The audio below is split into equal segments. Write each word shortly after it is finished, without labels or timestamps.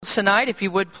Tonight, if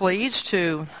you would please,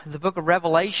 to the book of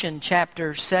Revelation,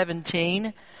 chapter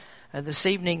 17. This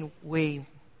evening we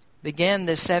begin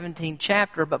this 17th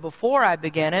chapter, but before I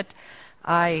begin it,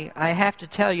 I have to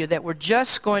tell you that we're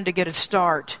just going to get a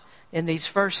start in these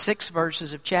first 6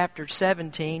 verses of chapter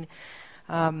 17.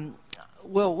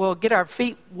 We'll get our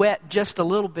feet wet just a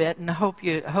little bit, and hope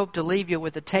to leave you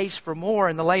with a taste for more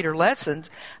in the later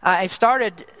lessons. I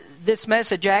started this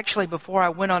message actually before I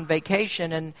went on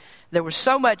vacation, and there was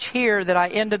so much here that I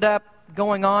ended up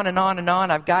going on and on and on.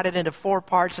 I've got it into 4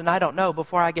 parts, and I don't know,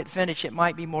 before I get finished, it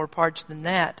might be more parts than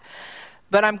that.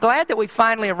 But I'm glad that we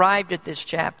finally arrived at this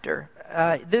chapter.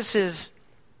 This is,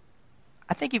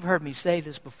 I think you've heard me say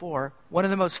this before, one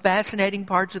of the most fascinating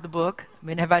parts of the book. I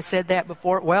mean, have I said that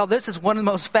before? Well, this is one of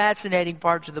the most fascinating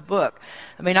parts of the book.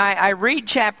 I mean, I read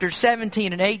chapters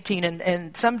 17 and 18,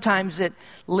 and sometimes it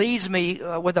leaves me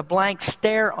with a blank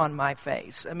stare on my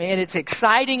face. I mean, it's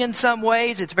exciting in some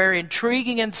ways, it's very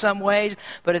intriguing in some ways,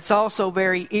 but it's also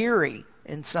very eerie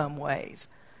in some ways.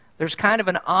 There's kind of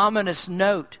an ominous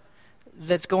note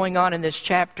that's going on in this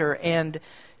chapter, and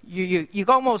you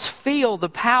almost feel the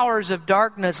powers of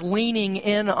darkness leaning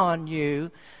in on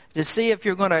you to see if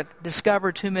you're going to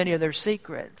discover too many of their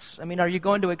secrets. I mean, are you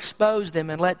going to expose them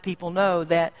and let people know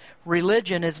that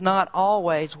religion is not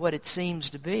always what it seems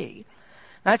to be?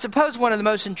 Now, I suppose one of the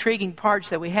most intriguing parts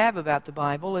that we have about the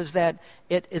Bible is that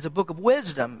it is a book of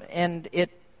wisdom, and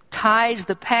it ties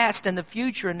the past and the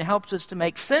future and helps us to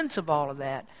make sense of all of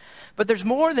that. But there's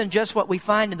more than just what we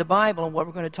find in the Bible and what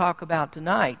we're going to talk about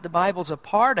tonight. The Bible's a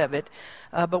part of it,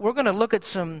 but we're going to look at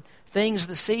some things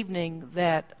this evening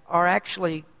that are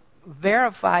actually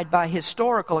verified by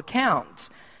historical accounts.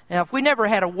 Now, if we never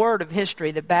had a word of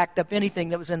history that backed up anything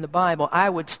that was in the Bible, I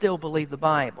would still believe the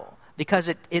Bible, because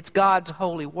it's God's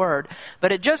holy word.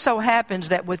 But it just so happens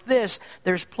that with this,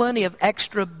 there's plenty of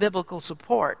extra biblical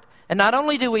support. And not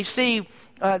only do we see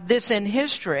this in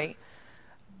history,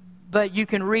 but you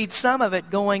can read some of it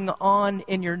going on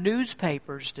in your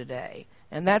newspapers today.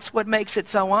 And that's what makes it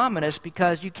so ominous,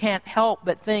 because you can't help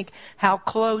but think how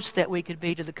close that we could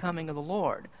be to the coming of the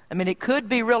Lord. I mean, it could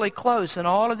be really close, and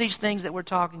all of these things that we're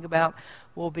talking about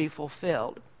will be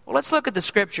fulfilled. Well, let's look at the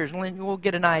Scriptures, and we'll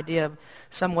get an idea of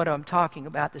somewhat what I'm talking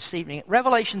about this evening.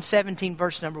 Revelation 17,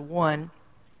 verse number 1.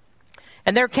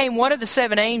 And there came one of the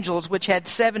 7 angels which had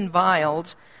 7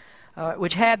 vials,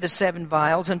 the 7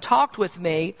 vials, and talked with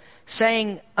me,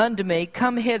 saying unto me,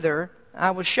 Come hither,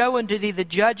 I will show unto thee the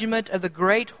judgment of the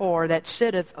great whore that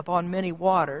sitteth upon many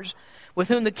waters, with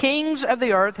whom the kings of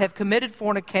the earth have committed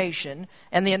fornication,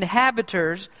 and the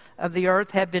inhabitants of the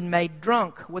earth have been made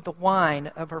drunk with the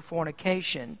wine of her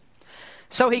fornication.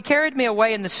 So he carried me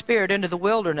away in the spirit into the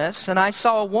wilderness, and I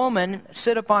saw a woman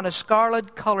sit upon a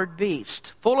scarlet-colored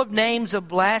beast, full of names of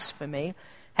blasphemy,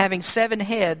 having 7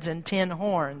 heads and 10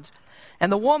 horns.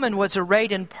 And the woman was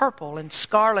arrayed in purple and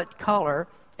scarlet color,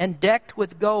 and decked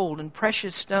with gold and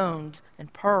precious stones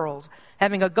and pearls,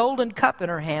 having a golden cup in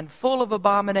her hand, full of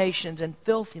abominations and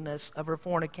filthiness of her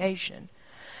fornication.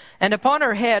 And upon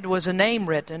her head was a name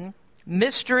written,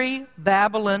 Mystery,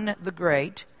 Babylon the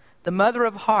Great, the mother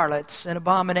of harlots and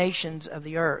abominations of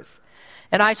the earth.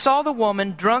 And I saw the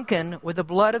woman drunken with the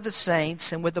blood of the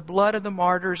saints and with the blood of the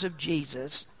martyrs of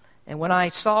Jesus. And when I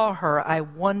saw her, I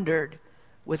wondered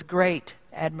with great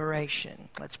admiration.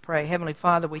 Let's pray. Heavenly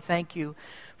Father, we thank you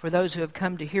for those who have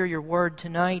come to hear your word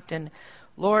tonight. And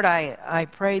Lord, I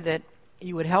pray that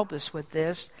you would help us with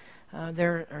this.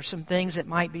 There are some things that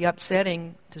might be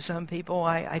upsetting to some people.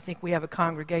 I think we have a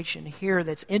congregation here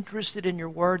that's interested in your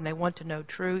word, and they want to know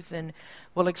truth, and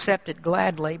will accept it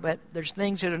gladly. But there's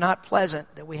things that are not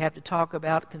pleasant that we have to talk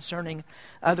about concerning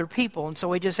other people. And so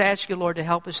we just ask you, Lord, to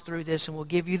help us through this, and we'll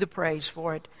give you the praise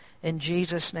for it. In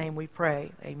Jesus' name we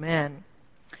pray. Amen.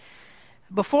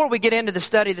 Before we get into the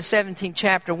study of the 17th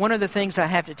chapter, one of the things I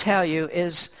have to tell you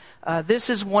is this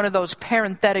is one of those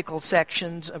parenthetical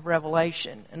sections of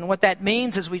Revelation. And what that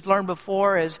means, as we've learned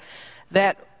before, is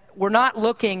that we're not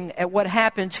looking at what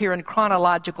happens here in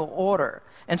chronological order.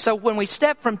 And so when we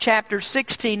step from chapter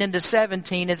 16 into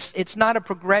 17, it's not a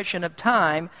progression of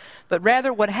time, but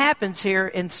rather what happens here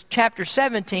in chapter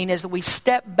 17 is that we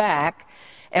step back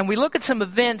and we look at some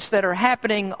events that are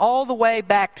happening all the way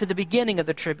back to the beginning of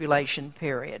the tribulation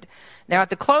period. Now, at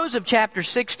the close of chapter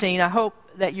 16, I hope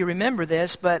that you remember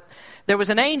this, but there was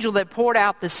an angel that poured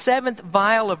out the 7th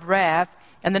vial of wrath,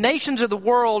 and the nations of the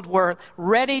world were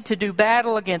ready to do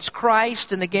battle against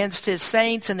Christ and against his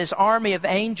saints and his army of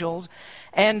angels.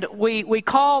 And we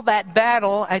call that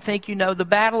battle, I think you know, the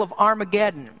Battle of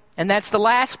Armageddon. And that's the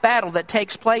last battle that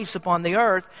takes place upon the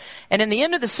earth. And in the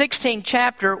end of the 16th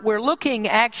chapter, we're looking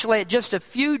actually at just a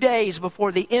few days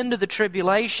before the end of the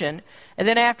tribulation. And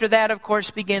then after that, of course,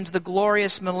 begins the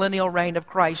glorious millennial reign of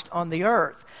Christ on the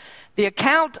earth. The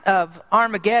account of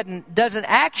Armageddon doesn't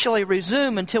actually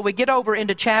resume until we get over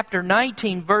into chapter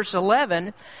 19, verse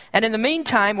 11. And in the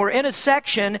meantime, we're in a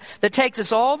section that takes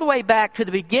us all the way back to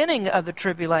the beginning of the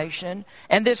tribulation.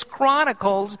 And this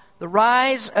chronicles the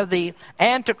rise of the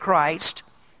Antichrist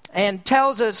and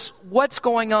tells us what's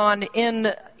going on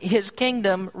in his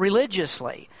kingdom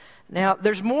religiously. Now,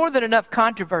 there's more than enough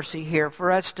controversy here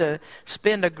for us to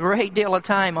spend a great deal of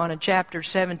time on in chapters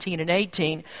 17 and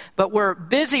 18, but we're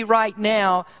busy right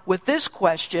now with this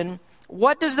question: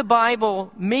 what does the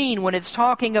Bible mean when it's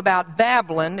talking about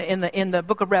Babylon in the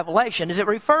book of Revelation? Is it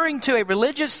referring to a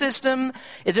religious system?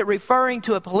 Is it referring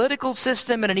to a political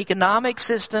system and an economic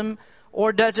system?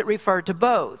 Or does it refer to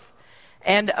both?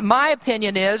 And my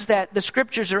opinion is that the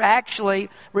scriptures are actually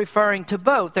referring to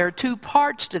both. There are two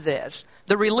parts to this.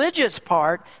 The religious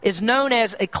part is known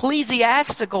as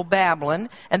ecclesiastical Babylon,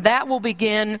 and that will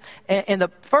begin in the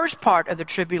first part of the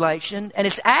tribulation, and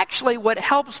it's actually what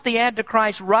helps the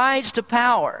Antichrist rise to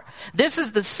power. This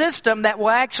is the system that will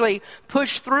actually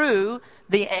push through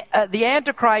the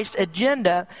Antichrist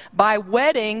agenda by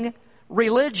wedding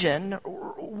religion,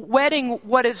 wedding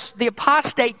what is the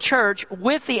apostate church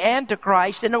with the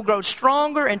Antichrist, and it'll grow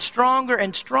stronger and stronger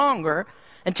and stronger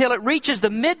until it reaches the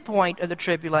midpoint of the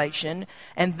tribulation,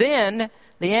 and then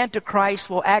the Antichrist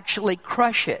will actually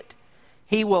crush it.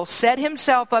 He will set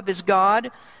himself up as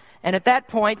God, and at that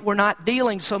point we're not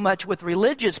dealing so much with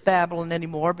religious Babylon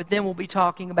anymore, but then we'll be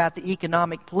talking about the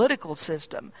economic political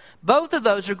system. Both of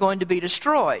those are going to be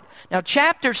destroyed. Now,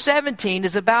 chapter 17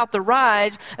 is about the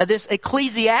rise of this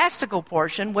ecclesiastical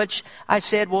portion, which I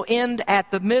said will end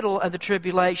at the middle of the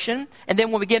tribulation. And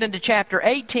then when we get into chapter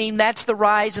 18, that's the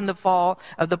rise and the fall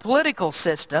of the political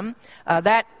system.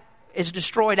 That is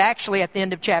destroyed actually at the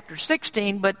end of chapter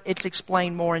 16, but it's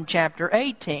explained more in chapter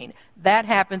 18. That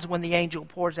happens when the angel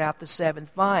pours out the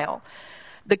seventh vial.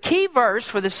 The key verse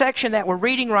for the section that we're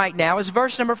reading right now is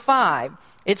verse number 5.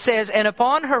 It says, "And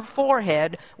upon her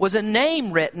forehead was a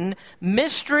name written,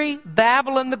 Mystery,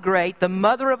 Babylon the Great, the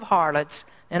mother of harlots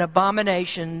and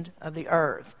abominations of the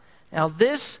earth." Now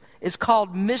this is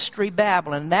called Mystery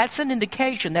Babylon. That's an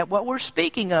indication that what we're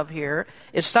speaking of here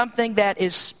is something that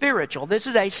is spiritual. This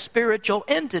is a spiritual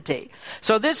entity.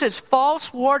 So this is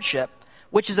false worship,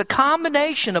 which is a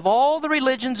combination of all the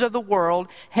religions of the world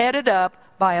headed up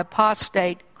by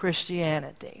apostate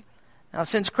Christianity. Now,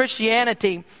 since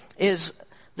Christianity is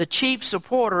the chief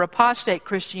supporter, apostate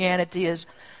Christianity is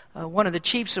one of the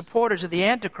chief supporters of the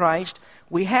Antichrist,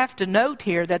 we have to note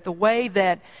here that the way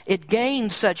that it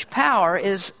gains such power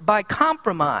is by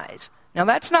compromise. Now,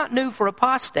 that's not new for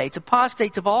apostates.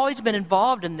 Apostates have always been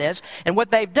involved in this, and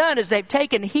what they've done is they've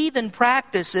taken heathen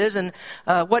practices and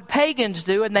what pagans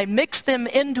do, and they mixed them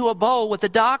into a bowl with the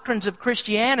doctrines of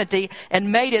Christianity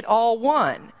and made it all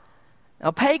one.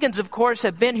 Now, pagans, of course,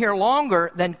 have been here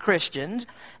longer than Christians,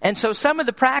 and so some of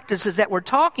the practices that we're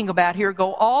talking about here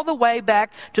go all the way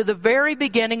back to the very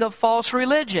beginning of false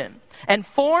religion. And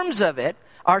forms of it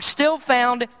are still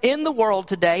found in the world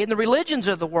today, in the religions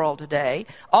of the world today.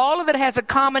 All of it has a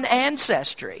common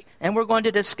ancestry, and we're going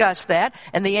to discuss that.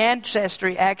 And the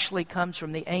ancestry actually comes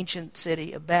from the ancient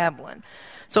city of Babylon.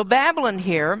 So Babylon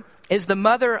here is the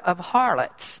mother of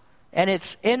harlots, and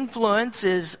its influence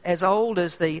is as old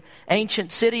as the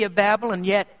ancient city of Babylon,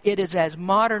 yet it is as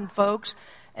modern, folks,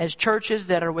 as churches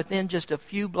that are within just a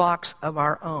few blocks of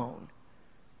our own.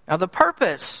 Now, the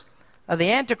purpose of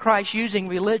the Antichrist using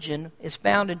religion is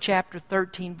found in chapter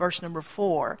 13, verse number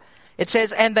 4. It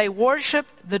says, "And they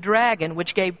worshiped the dragon,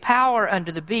 which gave power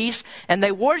unto the beast, and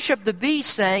they worshiped the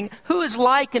beast, saying, Who is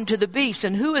like unto the beast,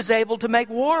 and who is able to make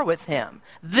war with him?"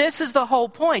 This is the whole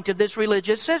point of this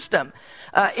religious system.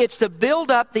 It's to build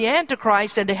up the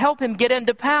Antichrist and to help him get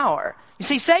into power. You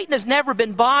see, Satan has never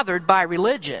been bothered by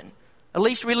religion, at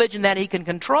least religion that he can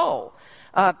control.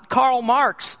 Karl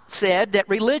Marx said that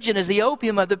religion is the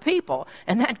opium of the people,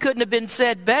 and that couldn't have been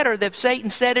said better if Satan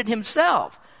said it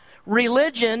himself.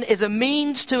 Religion is a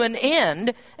means to an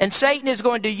end, and Satan is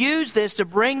going to use this to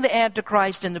bring the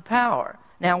Antichrist into power.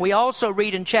 Now, we also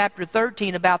read in chapter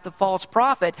 13 about the false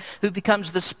prophet who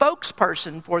becomes the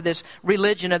spokesperson for this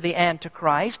religion of the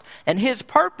Antichrist, and his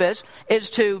purpose is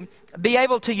to be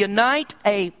able to unite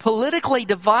a politically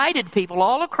divided people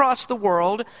all across the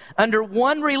world under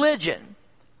one religion,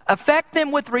 affect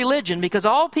them with religion, because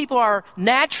all people are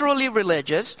naturally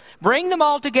religious, bring them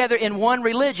all together in one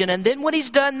religion, and then when he's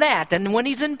done that, and when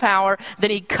he's in power, then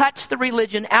he cuts the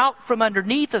religion out from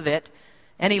underneath of it,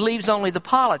 and he leaves only the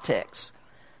politics.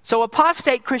 So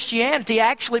apostate Christianity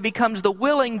actually becomes the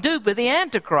willing dupe of the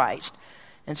Antichrist.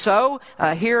 And so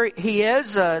here he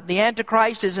is, the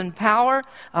Antichrist is in power.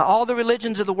 All the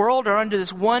religions of the world are under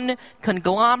this one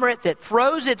conglomerate that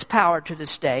throws its power to the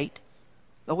state.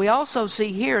 But we also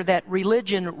see here that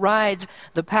religion rides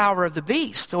the power of the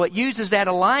beast. So it uses that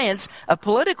alliance of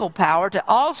political power to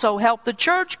also help the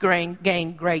church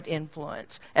gain great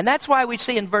influence. And that's why we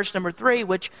see in verse number 3,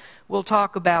 which we'll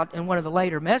talk about in one of the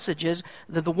later messages,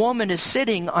 that the woman is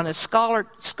sitting on a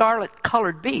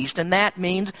scarlet-colored beast. And that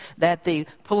means that the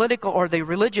political or the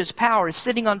religious power is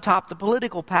sitting on top of the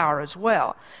political power as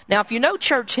well. Now, if you know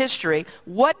church history,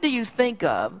 what do you think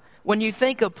of when you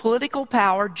think of political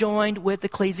power joined with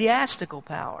ecclesiastical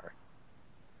power?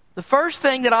 The first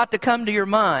thing that ought to come to your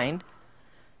mind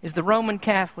is the Roman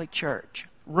Catholic Church,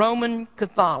 Roman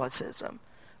Catholicism.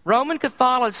 Roman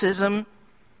Catholicism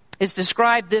is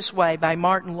described this way by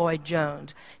Martin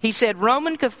Lloyd-Jones. He said,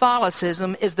 Roman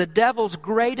Catholicism is the devil's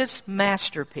greatest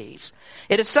masterpiece.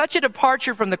 It is such a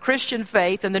departure from the Christian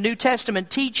faith and the New Testament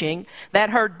teaching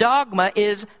that her dogma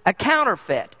is a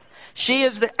counterfeit. She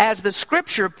is, as the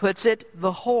Scripture puts it,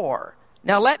 the whore.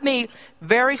 Now let me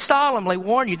very solemnly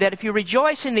warn you that if you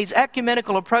rejoice in these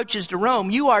ecumenical approaches to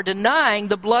Rome, you are denying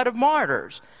the blood of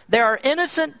martyrs. There are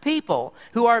innocent people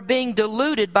who are being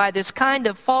deluded by this kind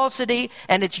of falsity,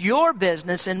 and it's your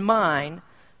business and mine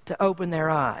to open their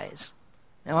eyes.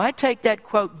 Now I take that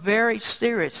quote very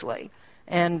seriously,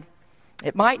 and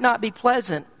it might not be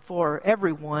pleasant for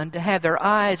everyone to have their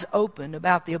eyes opened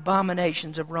about the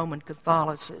abominations of Roman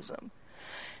Catholicism.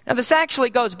 Now, this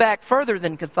actually goes back further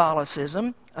than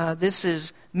Catholicism. This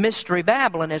is Mystery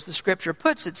Babylon, as the Scripture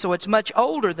puts it, so it's much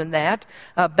older than that.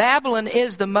 Babylon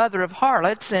is the mother of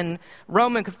harlots, and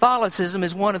Roman Catholicism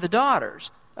is one of the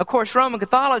daughters. Of course, Roman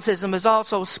Catholicism has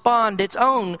also spawned its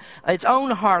own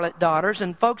harlot daughters,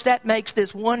 and folks, that makes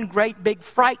this one great big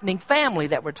frightening family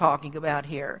that we're talking about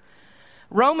here.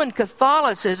 Roman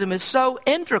Catholicism is so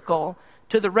integral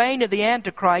to the reign of the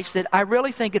Antichrist that I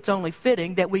really think it's only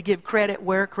fitting that we give credit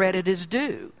where credit is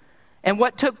due. And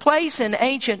what took place in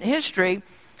ancient history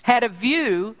had a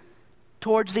view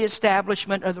towards the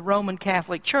establishment of the Roman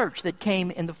Catholic Church that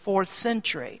came in the 4th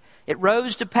century. It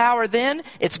rose to power then.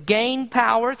 It's gained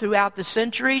power throughout the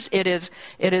centuries. It is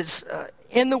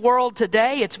in the world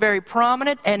today. It's very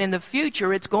prominent. And in the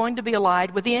future, it's going to be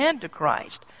allied with the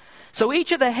Antichrist. So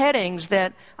each of the headings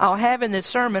that I'll have in this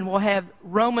sermon will have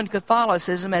Roman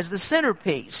Catholicism as the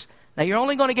centerpiece. Now, you're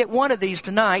only going to get one of these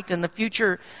tonight, and the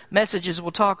future messages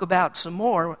will talk about some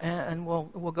more, and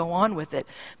we'll go on with it.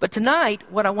 But tonight,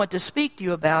 what I want to speak to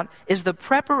you about is the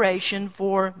preparation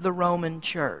for the Roman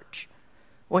Church.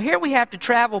 Well, here we have to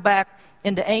travel back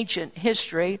into ancient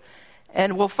history,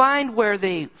 and we'll find where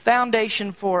the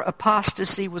foundation for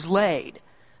apostasy was laid.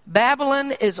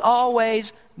 Babylon is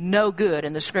always no good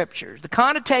in the Scriptures. The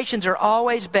connotations are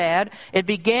always bad. It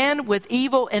began with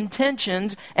evil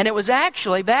intentions, and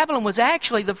Babylon was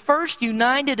actually the first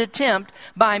united attempt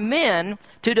by men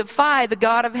to defy the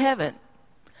God of heaven.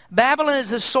 Babylon is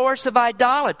the source of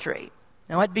idolatry.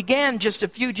 Now, it began just a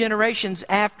few generations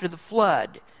after the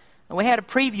flood. And we had a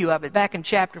preview of it back in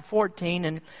chapter 14,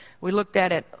 and we looked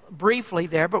at it briefly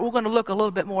there, but we're going to look a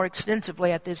little bit more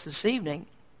extensively at this evening.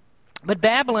 But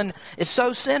Babylon is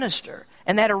so sinister,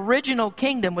 and that original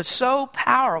kingdom was so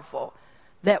powerful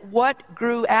that what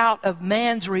grew out of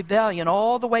man's rebellion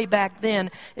all the way back then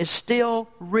is still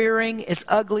rearing its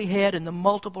ugly head in the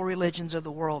multiple religions of the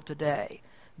world today.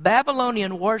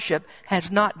 Babylonian worship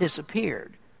has not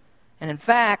disappeared. And in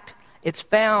fact, it's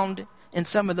found in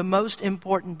some of the most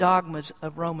important dogmas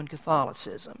of Roman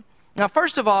Catholicism. Now,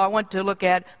 first of all, I want to look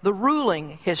at the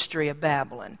ruling history of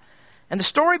Babylon. And the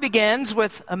story begins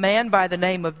with a man by the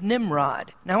name of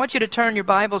Nimrod. Now I want you to turn your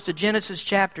Bibles to Genesis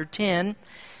chapter 10.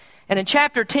 And in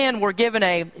chapter 10, we're given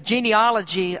a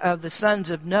genealogy of the sons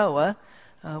of Noah.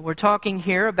 We're talking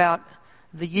here about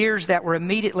the years that were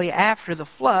immediately after the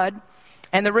flood.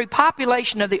 And the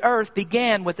repopulation of the earth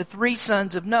began with the 3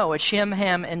 sons of Noah, Shem,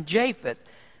 Ham, and Japheth.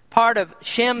 Part of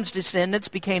Shem's descendants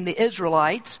became the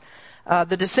Israelites.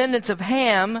 The descendants of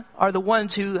Ham are the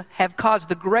ones who have caused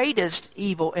the greatest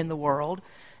evil in the world.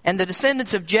 And the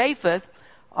descendants of Japheth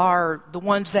are the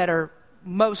ones that are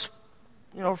most,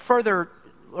 further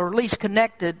or least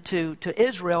connected to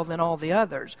Israel than all the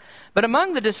others. But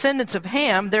among the descendants of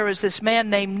Ham, there is this man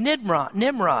named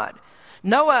Nimrod.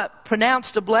 Noah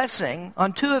pronounced a blessing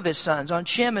on two of his sons, on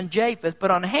Shem and Japheth, but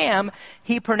on Ham,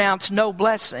 he pronounced no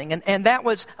blessing. And that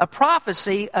was a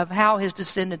prophecy of how his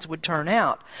descendants would turn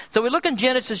out. So we look in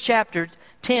Genesis chapter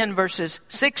 10, verses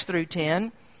 6 through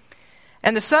 10.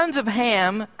 And the sons of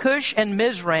Ham, Cush and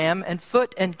Mizraim, and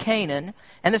Phut and Canaan.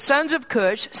 And the sons of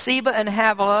Cush, Seba and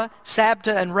Havilah,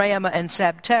 Sabta and Raamah and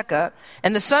Sabteca.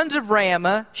 And the sons of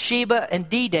Raamah, Sheba and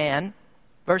Dedan.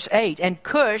 Verse 8. And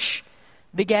Cush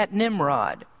begat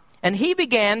Nimrod. And he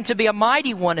began to be a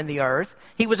mighty one in the earth.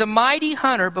 He was a mighty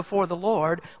hunter before the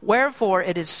Lord. Wherefore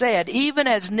it is said, even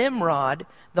as Nimrod,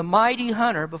 the mighty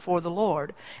hunter before the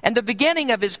Lord. And the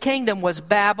beginning of his kingdom was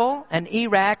Babel, and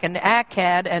Erech, and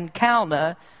Akkad, and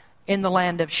Calneh in the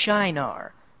land of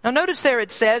Shinar. Now notice there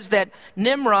it says that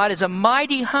Nimrod is a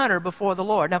mighty hunter before the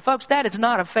Lord. Now folks, that is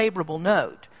not a favorable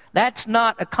note. That's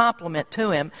not a compliment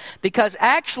to him, because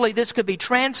actually this could be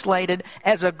translated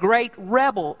as a great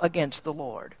rebel against the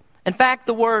Lord. In fact,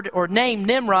 the word or name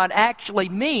Nimrod actually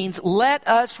means, let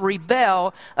us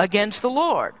rebel against the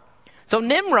Lord. So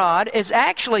Nimrod is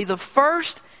actually the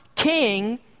first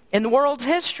king in the world's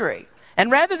history.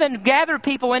 And rather than gather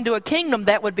people into a kingdom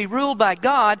that would be ruled by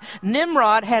God,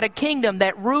 Nimrod had a kingdom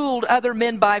that ruled other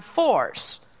men by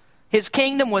force. His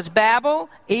kingdom was Babel,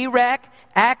 Erech,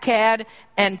 Akkad,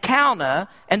 and Calneh.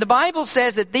 And the Bible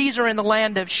says that these are in the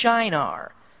land of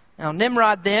Shinar. Now,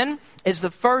 Nimrod then is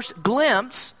the first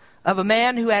glimpse of a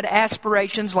man who had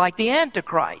aspirations like the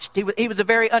Antichrist. He was a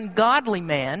very ungodly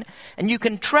man. And you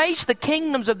can trace the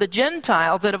kingdoms of the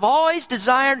Gentiles that have always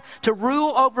desired to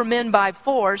rule over men by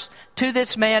force to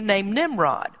this man named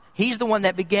Nimrod. He's the one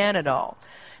that began it all.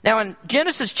 Now, in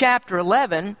Genesis chapter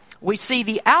 11, we see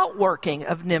the outworking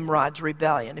of Nimrod's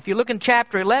rebellion. If you look in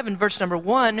chapter 11, verse number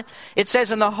 1, it says,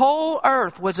 and the whole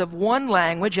earth was of one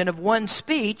language and of one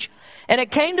speech. And it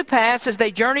came to pass as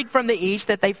they journeyed from the east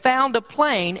that they found a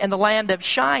plain in the land of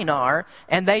Shinar,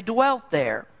 and they dwelt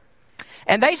there.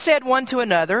 And they said one to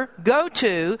another, go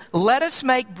to, let us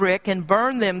make brick and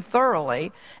burn them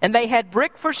thoroughly. And they had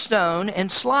brick for stone,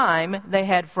 and slime they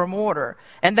had for mortar.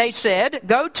 And they said,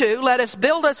 go to, let us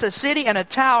build us a city and a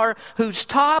tower whose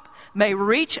top may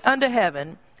reach unto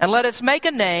heaven. And let us make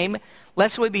a name,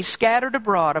 lest we be scattered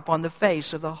abroad upon the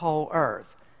face of the whole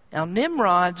earth. Now,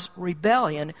 Nimrod's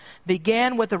rebellion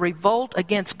began with a revolt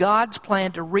against God's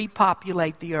plan to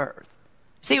repopulate the earth.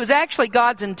 See, it was actually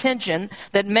God's intention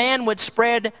that man would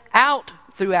spread out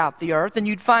throughout the earth, and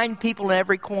you'd find people in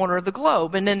every corner of the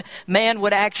globe. And then man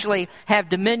would actually have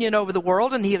dominion over the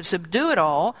world, and he would subdue it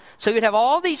all. So you'd have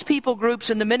all these people groups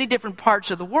in the many different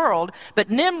parts of the world. But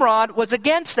Nimrod was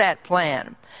against that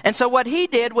plan. And so what he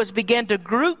did was begin to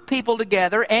group people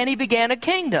together, and he began a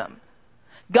kingdom.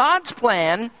 God's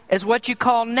plan is what you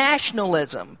call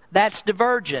nationalism. That's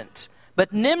divergence.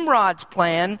 But Nimrod's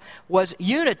plan was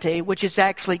unity, which is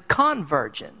actually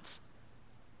convergence.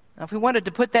 Now, if we wanted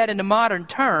to put that into modern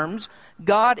terms,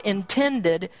 God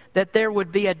intended that there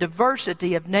would be a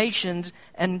diversity of nations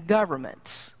and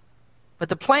governments. But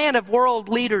the plan of world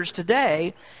leaders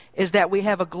today is that we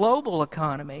have a global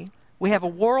economy, we have a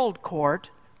world court,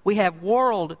 we have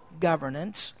world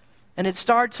governance, and it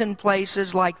starts in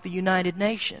places like the United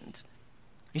Nations.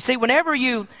 You see, whenever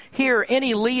you hear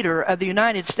any leader of the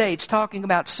United States talking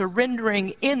about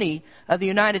surrendering any of the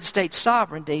United States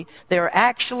sovereignty, they are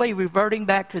actually reverting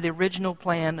back to the original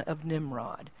plan of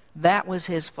Nimrod. That was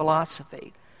his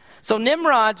philosophy. So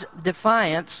Nimrod's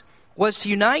defiance was to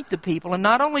unite the people, and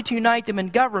not only to unite them in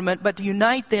government, but to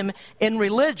unite them in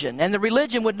religion. And the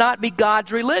religion would not be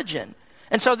God's religion.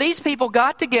 And so these people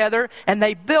got together and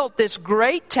they built this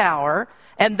great tower.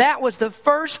 And that was the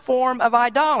first form of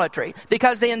idolatry,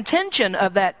 because the intention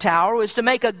of that tower was to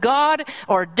make a god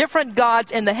or different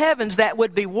gods in the heavens that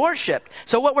would be worshipped.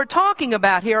 So what we're talking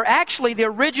about here are actually the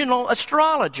original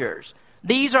astrologers.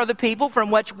 These are the people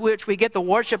from which we get the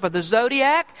worship of the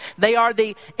zodiac. They are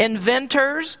the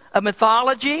inventors of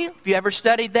mythology. If you ever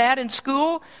studied that in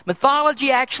school,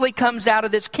 mythology actually comes out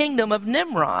of this kingdom of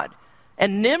Nimrod.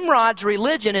 And Nimrod's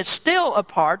religion is still a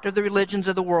part of the religions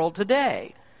of the world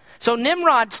today. So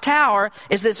Nimrod's tower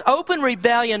is this open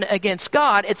rebellion against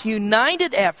God. It's a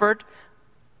united effort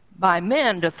by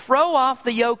men to throw off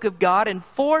the yoke of God and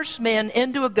force men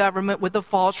into a government with a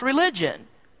false religion.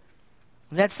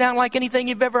 Does that sound like anything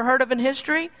you've ever heard of in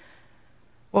history?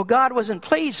 Well, God wasn't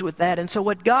pleased with that, and so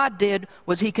what God did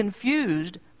was he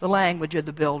confused the language of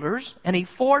the builders, and he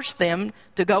forced them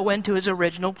to go into his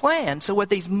original plan. So with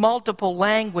these multiple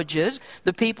languages,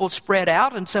 the people spread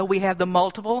out, and so we have the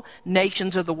multiple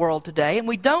nations of the world today, and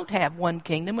we don't have one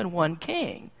kingdom and one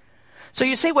king. So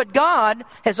you see, what God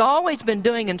has always been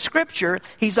doing in Scripture,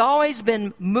 He's always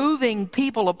been moving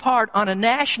people apart on a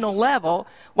national level,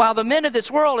 while the men of this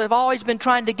world have always been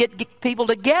trying to get people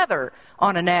together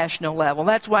on a national level.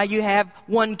 That's why you have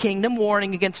one kingdom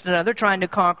warring against another, trying to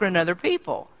conquer another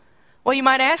people. Well, you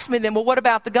might ask me then, well, what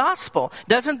about the gospel?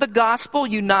 Doesn't the gospel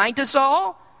unite us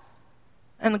all?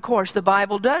 And of course, the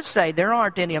Bible does say there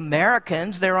aren't any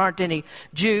Americans, there aren't any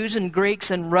Jews and Greeks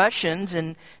and Russians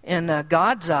in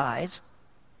God's eyes.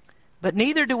 But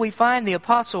neither do we find the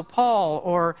Apostle Paul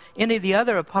or any of the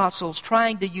other apostles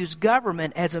trying to use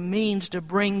government as a means to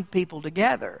bring people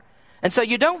together. And so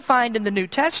you don't find in the New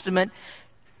Testament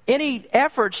any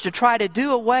efforts to try to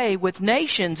do away with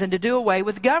nations and to do away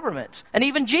with governments. And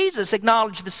even Jesus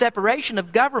acknowledged the separation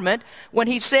of government when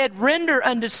He said, "Render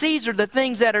unto Caesar the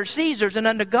things that are Caesar's, and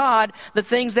unto God the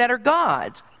things that are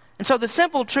God's." And so the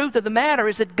simple truth of the matter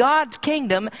is that God's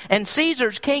kingdom and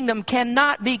Caesar's kingdom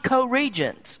cannot be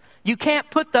co-regents. You can't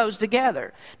put those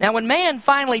together. Now, when man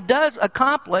finally does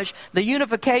accomplish the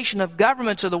unification of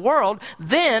governments of the world,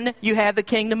 then you have the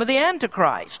kingdom of the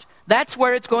Antichrist. That's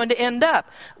where it's going to end up.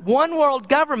 One world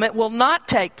government will not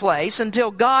take place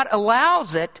until God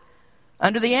allows it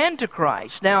under the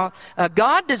Antichrist. Now,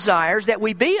 God desires that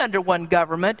we be under one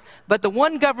government, but the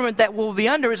one government that we'll be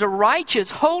under is a righteous,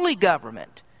 holy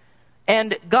government.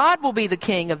 And God will be the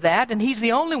king of that, and He's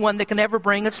the only one that can ever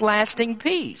bring us lasting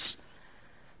peace.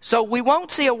 So we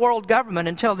won't see a world government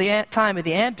until the time of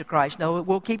the Antichrist. No,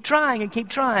 we'll keep trying,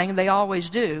 and they always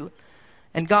do.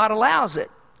 And God allows it.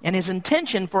 And His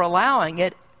intention for allowing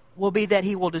it will be that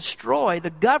He will destroy the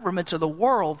governments of the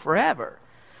world forever.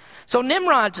 So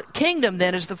Nimrod's kingdom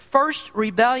then is the first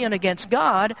rebellion against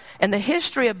God, and the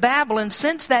history of Babylon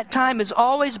since that time has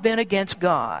always been against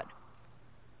God.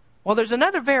 Well, there's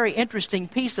another very interesting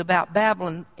piece about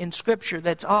Babylon in Scripture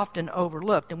that's often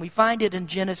overlooked, and we find it in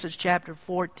Genesis chapter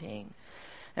 14.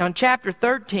 Now in chapter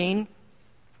 13,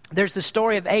 there's the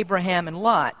story of Abraham and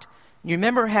Lot. You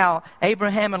remember how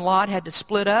Abraham and Lot had to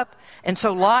split up? And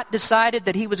so Lot decided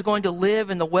that he was going to live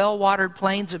in the well-watered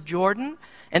plains of Jordan.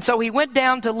 And so he went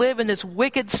down to live in this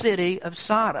wicked city of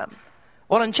Sodom.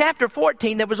 Well, in chapter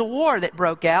 14, there was a war that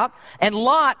broke out, and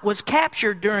Lot was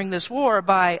captured during this war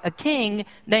by a king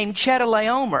named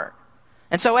Chedorlaomer.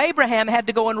 And so Abraham had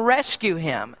to go and rescue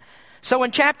him. So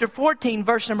in chapter 14,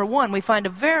 verse number 1, we find a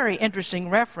very interesting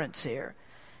reference here.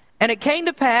 "And it came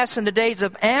to pass in the days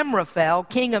of Amraphel,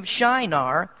 king of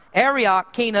Shinar,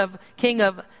 Arioch, king of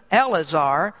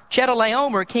Elazar,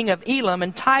 Chedorlaomer, king of Elam,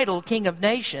 and Tidal, king of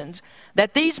nations,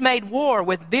 that these made war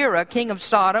with Bera, king of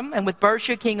Sodom, and with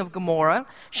Bersha, king of Gomorrah,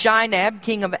 Shinab,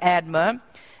 king of Admah,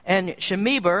 and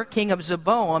Shemeber, king of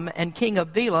Zeboam, and king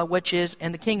of Bela,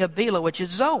 and the king of Bela, which is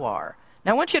Zoar."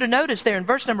 Now I want you to notice there in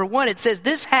verse number 1, it says,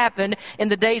 this happened in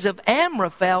the days of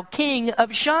Amraphel, king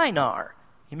of Shinar.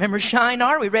 You remember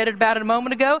Shinar? We read about it a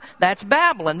moment ago. That's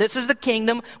Babylon. This is the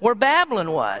kingdom where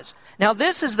Babylon was. Now,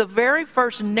 this is the very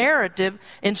first narrative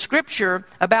in Scripture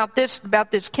about this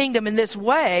kingdom in this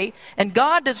way. And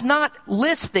God does not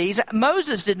list these.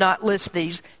 Moses did not list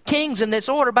these kings in this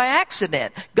order by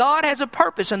accident. God has a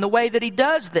purpose in the way that He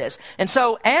does this. And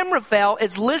so Amraphel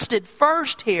is listed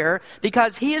first here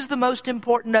because he is the most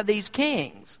important of these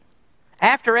kings.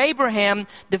 After Abraham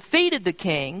defeated the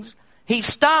kings, he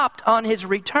stopped on his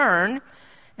return,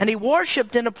 and he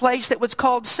worshipped in a place that was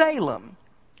called Salem.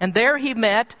 And there he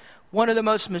met one of the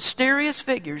most mysterious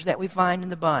figures that we find in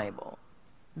the Bible.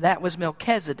 That was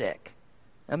Melchizedek.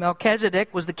 Now,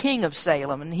 Melchizedek was the king of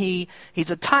Salem, and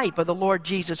he's a type of the Lord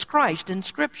Jesus Christ in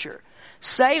Scripture.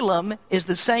 Salem is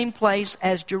the same place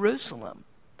as Jerusalem.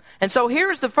 And so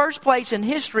here's the first place in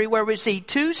history where we see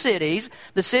two cities,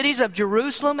 the cities of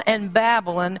Jerusalem and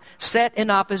Babylon, set in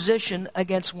opposition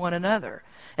against one another.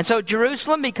 And so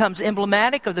Jerusalem becomes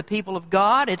emblematic of the people of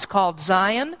God. It's called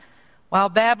Zion, while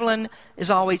Babylon is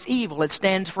always evil. It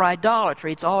stands for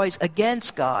idolatry. It's always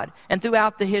against God. And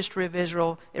throughout the history of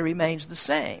Israel, it remains the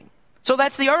same. So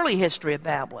that's the early history of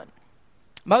Babylon.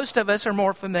 Most of us are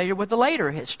more familiar with the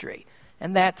later history.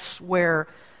 And that's where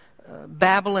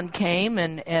Babylon came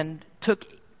and took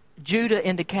Judah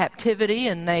into captivity,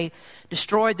 and they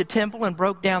destroyed the temple and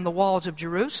broke down the walls of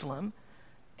Jerusalem.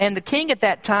 And the king at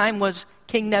that time was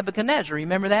King Nebuchadnezzar.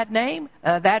 Remember that name?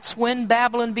 That's when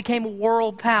Babylon became a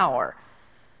world power.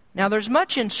 Now, there's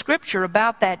much in Scripture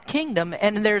about that kingdom,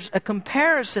 and there's a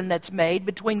comparison that's made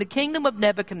between the kingdom of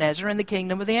Nebuchadnezzar and the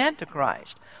kingdom of the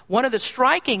Antichrist. One of the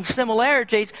striking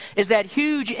similarities is that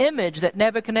huge image that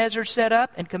Nebuchadnezzar set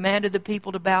up and commanded the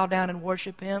people to bow down and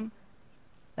worship him.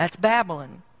 That's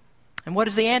Babylon. And what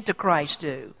does the Antichrist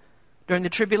do? During the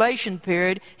tribulation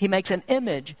period, he makes an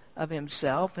image of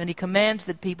himself, and he commands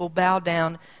that people bow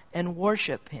down and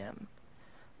worship him.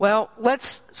 Well,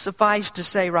 let's suffice to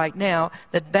say right now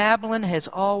that Babylon has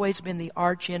always been the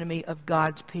archenemy of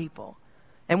God's people.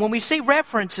 And when we see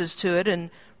references to it in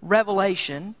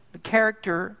Revelation, the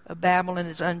character of Babylon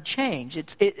is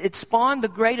unchanged. It spawned the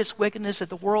greatest wickedness that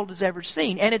the world has ever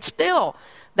seen. And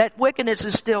that wickedness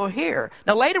is still here.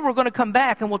 Now later we're going to come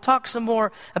back and we'll talk some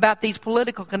more about these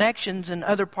political connections and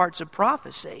other parts of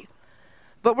prophecy.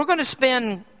 But we're going to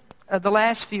spend the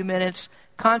last few minutes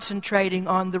concentrating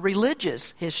on the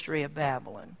religious history of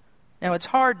Babylon. Now, it's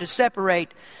hard to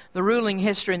separate the ruling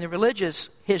history and the religious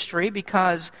history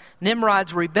because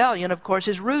Nimrod's rebellion, of course,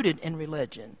 is rooted in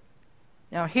religion.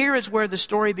 Now, here is where the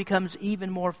story becomes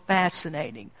even more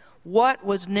fascinating. What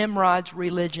was Nimrod's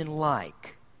religion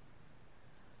like?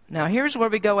 Now, here's where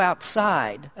we go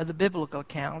outside of the biblical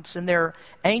accounts, and there are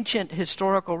ancient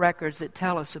historical records that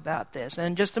tell us about this. And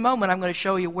in just a moment, I'm going to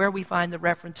show you where we find the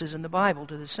references in the Bible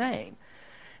to the same.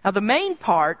 Now, the main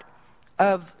part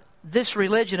of this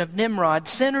religion of Nimrod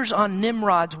centers on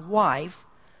Nimrod's wife,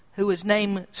 who is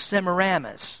named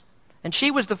Semiramis. And she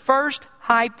was the first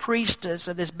high priestess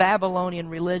of this Babylonian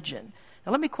religion.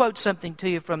 Now, let me quote something to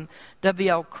you from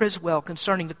W.L. Criswell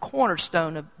concerning the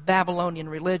cornerstone of Babylonian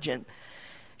religion.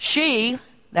 She,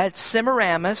 that's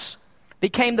Semiramis,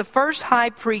 became the first high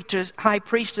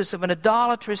priestess of an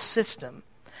idolatrous system.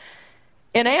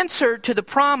 In answer to the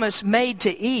promise made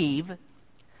to Eve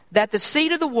that the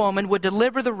seed of the woman would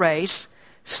deliver the race,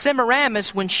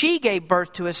 Semiramis, when she gave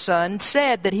birth to a son,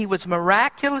 said that he was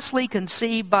miraculously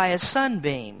conceived by a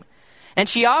sunbeam. And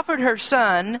she offered her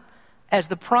son as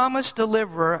the promised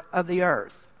deliverer of the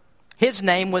earth. His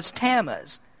name was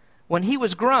Tammuz. When he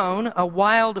was grown, a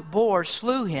wild boar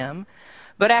slew him.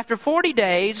 But after 40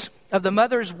 days of the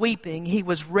mother's weeping, he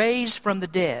was raised from the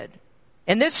dead.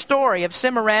 In this story of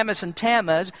Semiramis and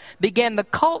Tammuz began the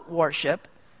cult worship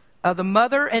of the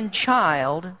mother and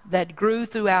child that grew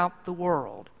throughout the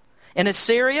world. In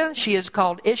Assyria, she is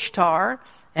called Ishtar,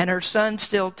 and her son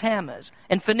still Tammuz.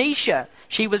 In Phoenicia,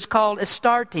 she was called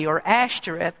Astarte or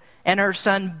Ashtoreth, and her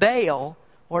son Baal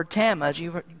or Tammuz.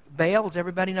 Baal,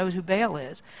 everybody knows who Baal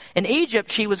is. In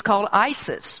Egypt, she was called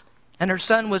Isis, and her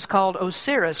son was called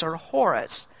Osiris or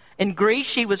Horus. In Greece,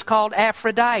 she was called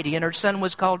Aphrodite, and her son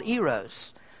was called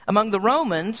Eros. Among the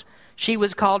Romans, she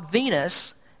was called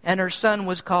Venus, and her son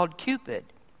was called Cupid.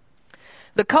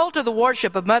 The cult of the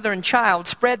worship of mother and child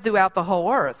spread throughout the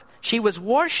whole earth. She was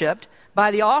worshipped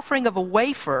by the offering of a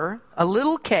wafer, a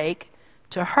little cake,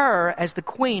 to her as the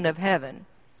queen of heaven.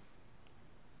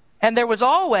 And there was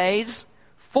always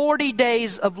 40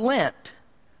 days of Lent,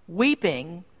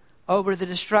 weeping over the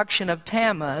destruction of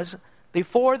Tammuz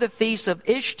before the feast of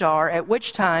Ishtar, at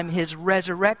which time his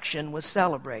resurrection was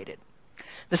celebrated.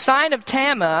 The sign of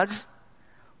Tammuz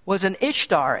was an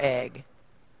Ishtar egg,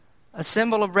 a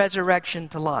symbol of resurrection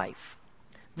to life.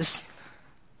 The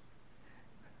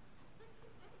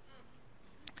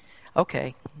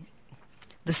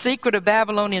secret of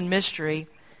Babylonian mystery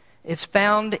is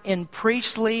found in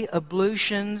priestly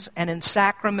ablutions and in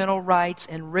sacramental rites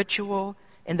and ritual,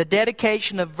 in the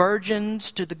dedication of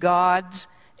virgins to the gods,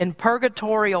 in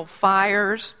purgatorial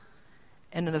fires,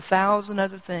 and in 1,000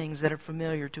 other things that are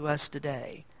familiar to us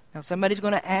today. Now, somebody's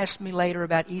going to ask me later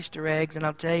about Easter eggs, and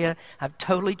I'll tell you, I've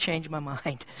totally changed my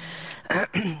mind.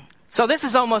 So this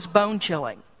is almost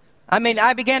bone-chilling. I mean,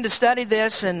 I began to study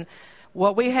this, and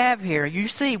what we have here, you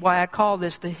see why I call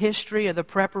this the history of the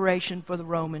preparation for the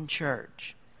Roman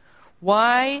Church.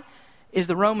 Why is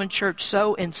the Roman Church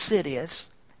so insidious?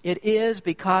 It is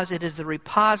because it is the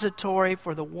repository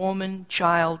for the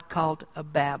woman-child cult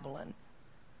of Babylon.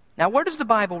 Now, where does the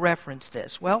Bible reference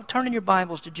this? Well, turn in your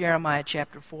Bibles to Jeremiah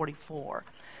chapter 44.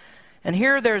 And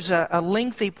here there's a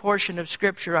lengthy portion of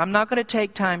Scripture. I'm not going to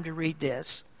take time to read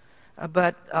this,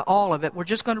 but all of it. We're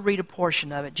just going to read a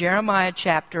portion of it. Jeremiah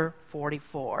chapter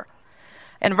 44.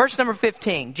 And verse number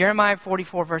 15. Jeremiah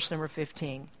 44, verse number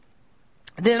 15.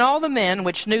 Then all the men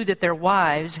which knew that their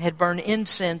wives had burned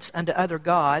incense unto other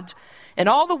gods, and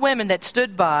all the women that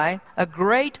stood by, a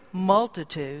great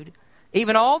multitude,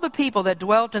 even all the people that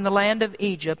dwelt in the land of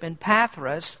Egypt and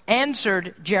Pathros,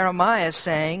 answered Jeremiah,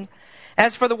 saying,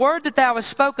 As for the word that thou hast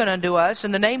spoken unto us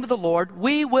in the name of the Lord,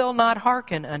 we will not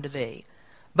hearken unto thee.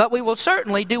 But we will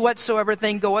certainly do whatsoever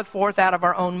thing goeth forth out of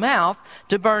our own mouth,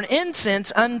 to burn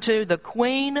incense unto the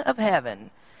Queen of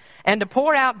heaven. and to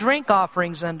pour out drink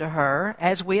offerings unto her,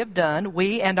 as we have done,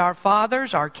 we and our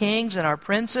fathers, our kings and our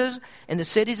princes, in the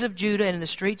cities of Judah and in the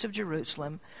streets of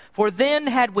Jerusalem. For then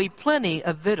had we plenty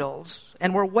of victuals,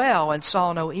 and were well, and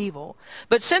saw no evil.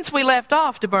 But since we left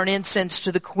off to burn incense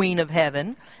to the Queen of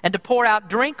Heaven, and to pour out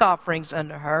drink offerings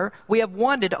unto her, we have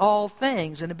wanted all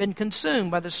things, and have been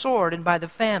consumed by the sword and by the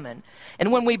famine.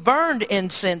 And when we burned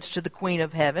incense to the Queen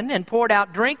of Heaven, and poured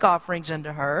out drink offerings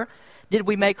unto her, did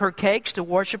we make her cakes to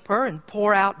worship her and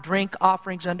pour out drink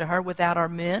offerings unto her without our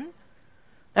men?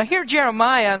 Now here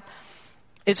Jeremiah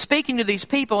is speaking to these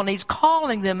people, and he's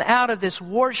calling them out of this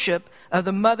worship of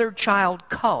the mother-child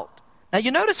cult. Now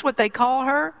you notice what they call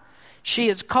her? She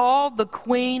is called the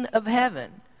Queen of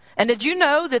Heaven. And did you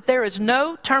know that there is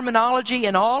no terminology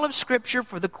in all of Scripture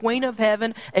for the Queen of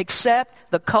Heaven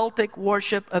except the cultic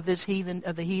worship of the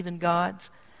heathen gods?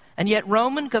 And yet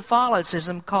Roman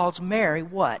Catholicism calls Mary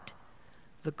what?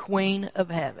 The Queen of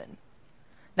Heaven.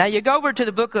 Now you go over to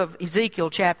the book of Ezekiel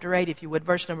chapter 8, if you would,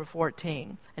 verse number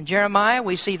 14. In Jeremiah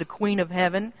we see the Queen of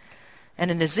Heaven, and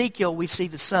in Ezekiel we see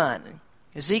the Son.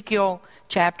 Ezekiel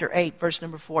chapter 8, verse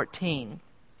number 14.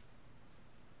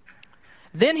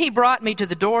 Then he brought me to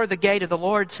the door of the gate of the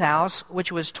Lord's house,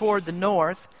 which was toward the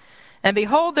north, and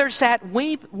behold, there sat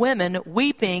women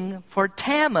weeping for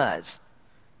Tammuz.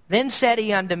 Then said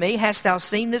he unto me, Hast thou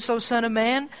seen this, O son of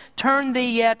man? Turn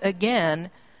thee yet again,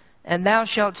 and thou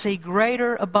shalt see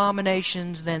greater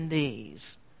abominations than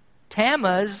these.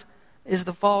 Tammuz is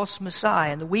the false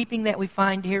Messiah, and the weeping that we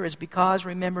find here is because,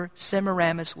 remember,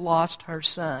 Semiramis lost her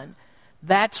son.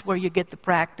 That's where you get the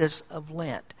practice of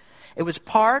Lent. It was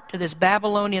part of this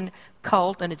Babylonian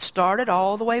cult, and it started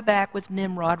all the way back with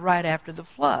Nimrod right after the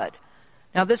flood.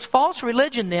 Now, this false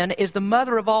religion, then, is the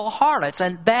mother of all harlots,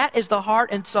 and that is the heart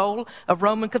and soul of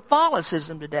Roman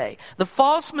Catholicism today. The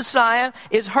false Messiah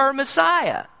is her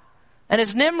Messiah. And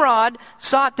as Nimrod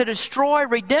sought to destroy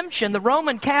redemption, the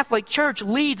Roman Catholic Church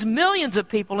leads millions of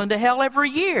people into hell every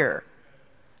year.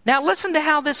 Now, listen to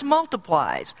how this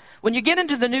multiplies. When you get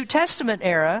into the New Testament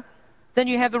era, then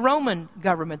you have the Roman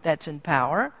government that's in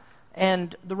power.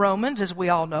 And the Romans, as we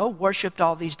all know, worshipped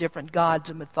all these different gods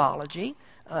of mythology.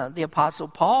 The Apostle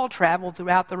Paul traveled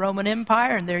throughout the Roman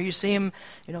Empire, and there you see him,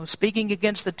 speaking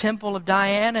against the temple of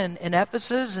Diana in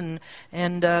Ephesus, and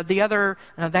the other,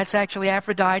 that's actually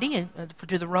Aphrodite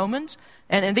to the Romans.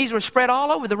 And these were spread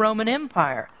all over the Roman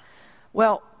Empire.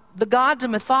 Well, the gods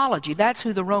of mythology, that's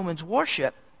who the Romans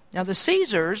worship. Now, the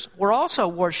Caesars were also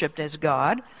worshipped as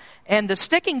God, and the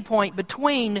sticking point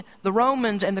between the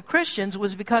Romans and the Christians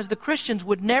was because the Christians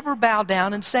would never bow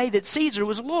down and say that Caesar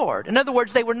was Lord. In other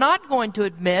words, they were not going to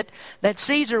admit that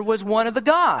Caesar was one of the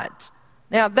gods.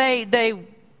 Now, the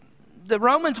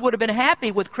Romans would have been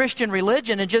happy with Christian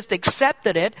religion and just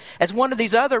accepted it as one of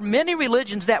these other many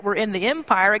religions that were in the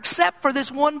empire, except for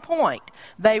this one point.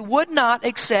 They would not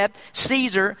accept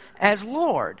Caesar as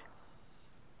Lord.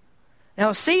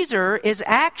 Now, Caesar is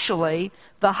actually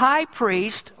the high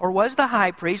priest, or was the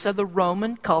high priest, of the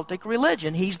Roman cultic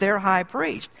religion. He's their high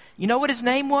priest. You know what his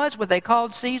name was, what they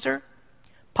called Caesar?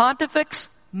 Pontifex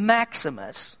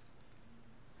Maximus.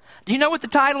 Do you know what the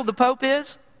title of the Pope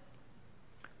is?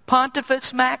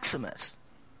 Pontifex Maximus.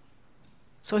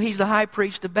 So he's the high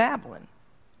priest of Babylon.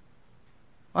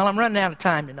 Well, I'm running out of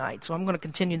time tonight, so I'm going to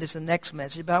continue this in the next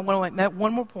message. But I want to make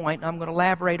one more point, and I'm going to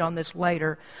elaborate on this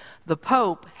later. The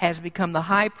Pope has become the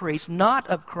high priest, not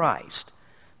of Christ,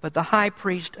 but the high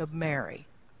priest of Mary.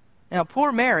 Now,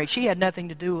 poor Mary, she had nothing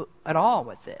to do at all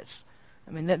with this.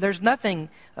 I mean, there's nothing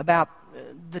about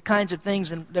the kinds of things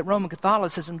that Roman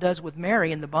Catholicism does with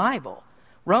Mary in the Bible.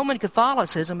 Roman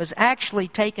Catholicism has actually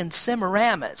taken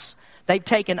Semiramis. They've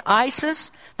taken Isis,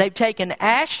 they've taken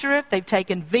Ashtoreth, they've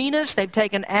taken Venus, they've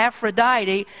taken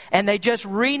Aphrodite, and they just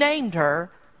renamed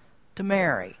her to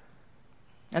Mary.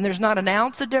 And there's not an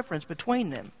ounce of difference between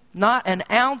them. Not an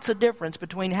ounce of difference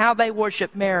between how they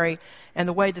worship Mary and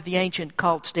the way that the ancient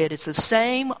cults did. It's the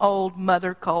same old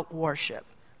mother cult worship,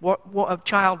 of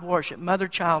child worship,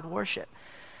 mother-child worship.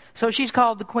 So she's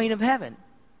called the Queen of Heaven.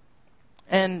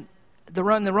 And the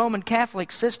Roman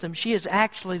Catholic system, she is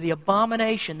actually the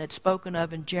abomination that's spoken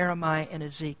of in Jeremiah and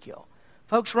Ezekiel.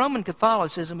 Folks, Roman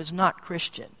Catholicism is not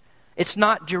Christian. It's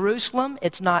not Jerusalem.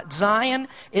 It's not Zion.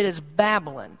 It is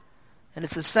Babylon. And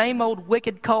it's the same old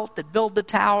wicked cult that built the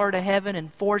tower to heaven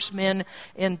and forced men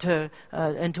into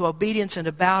obedience and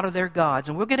to bow to their gods.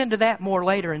 And we'll get into that more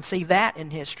later and see that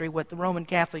in history, what the Roman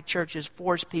Catholic Church has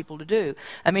forced people to do.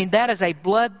 I mean, that is a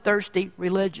bloodthirsty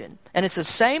religion. And it's the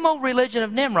same old religion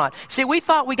of Nimrod. See, we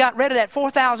thought we got rid of that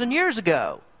 4,000 years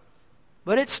ago.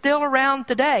 But it's still around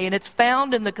today, and it's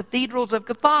found in the cathedrals of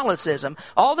Catholicism.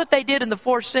 All that they did in the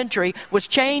 4th century was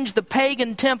change the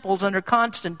pagan temples under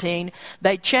Constantine.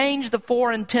 They changed the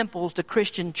foreign temples to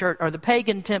Christian church, or the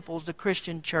pagan temples to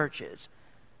Christian churches.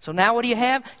 So now what do you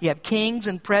have? You have kings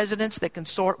and presidents that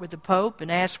consort with the Pope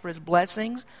and ask for his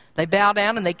blessings. They bow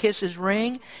down and they kiss his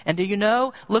ring. And do you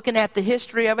know, looking at the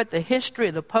history of it, the history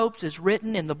of the popes is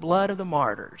written in the blood of the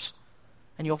martyrs.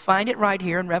 And you'll find it right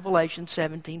here in Revelation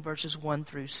 17, verses 1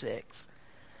 through 6.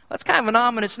 That's kind of an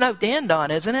ominous note to end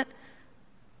on, isn't it?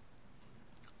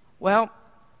 Well,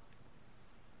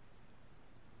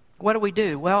 what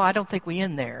do? Well, I don't think we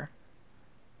end there.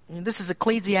 I mean, this is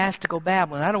ecclesiastical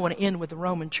Babylon. I don't want to end with the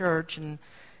Roman Church, and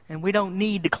we don't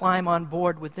need to climb on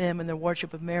board with them and their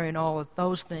worship of Mary and all of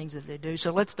those things that they do.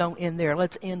 So let's don't end there.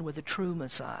 Let's end with the true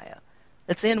Messiah.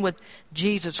 Let's end with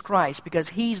Jesus Christ, because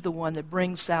he's the one that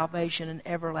brings salvation and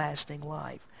everlasting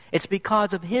life. It's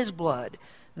because of his blood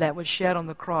that was shed on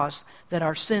the cross that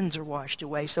our sins are washed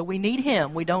away. So we need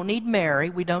him. We don't need Mary.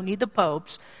 We don't need the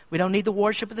popes. We don't need the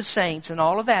worship of the saints and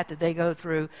all of that they go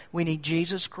through. We need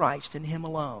Jesus Christ and him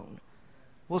alone.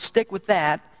 We'll stick with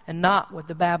that and not with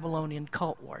the Babylonian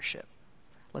cult worship.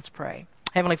 Let's pray.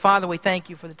 Heavenly Father, we thank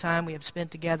you for the time we have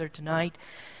spent together tonight.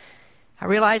 I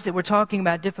realize that we're talking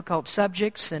about difficult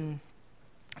subjects and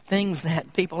things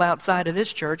that people outside of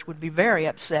this church would be very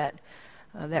upset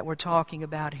that we're talking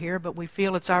about here, but we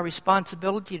feel it's our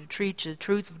responsibility to teach the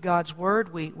truth of God's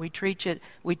Word. We teach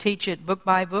it book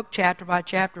by book, chapter by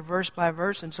chapter, verse by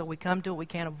verse, and so we come to it, we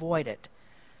can't avoid it.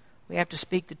 We have to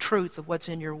speak the truth of what's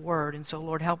in your Word, and so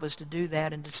Lord, help us to do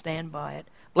that and to stand by it.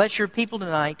 Bless your people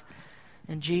tonight.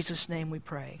 In Jesus' name we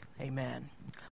pray. Amen.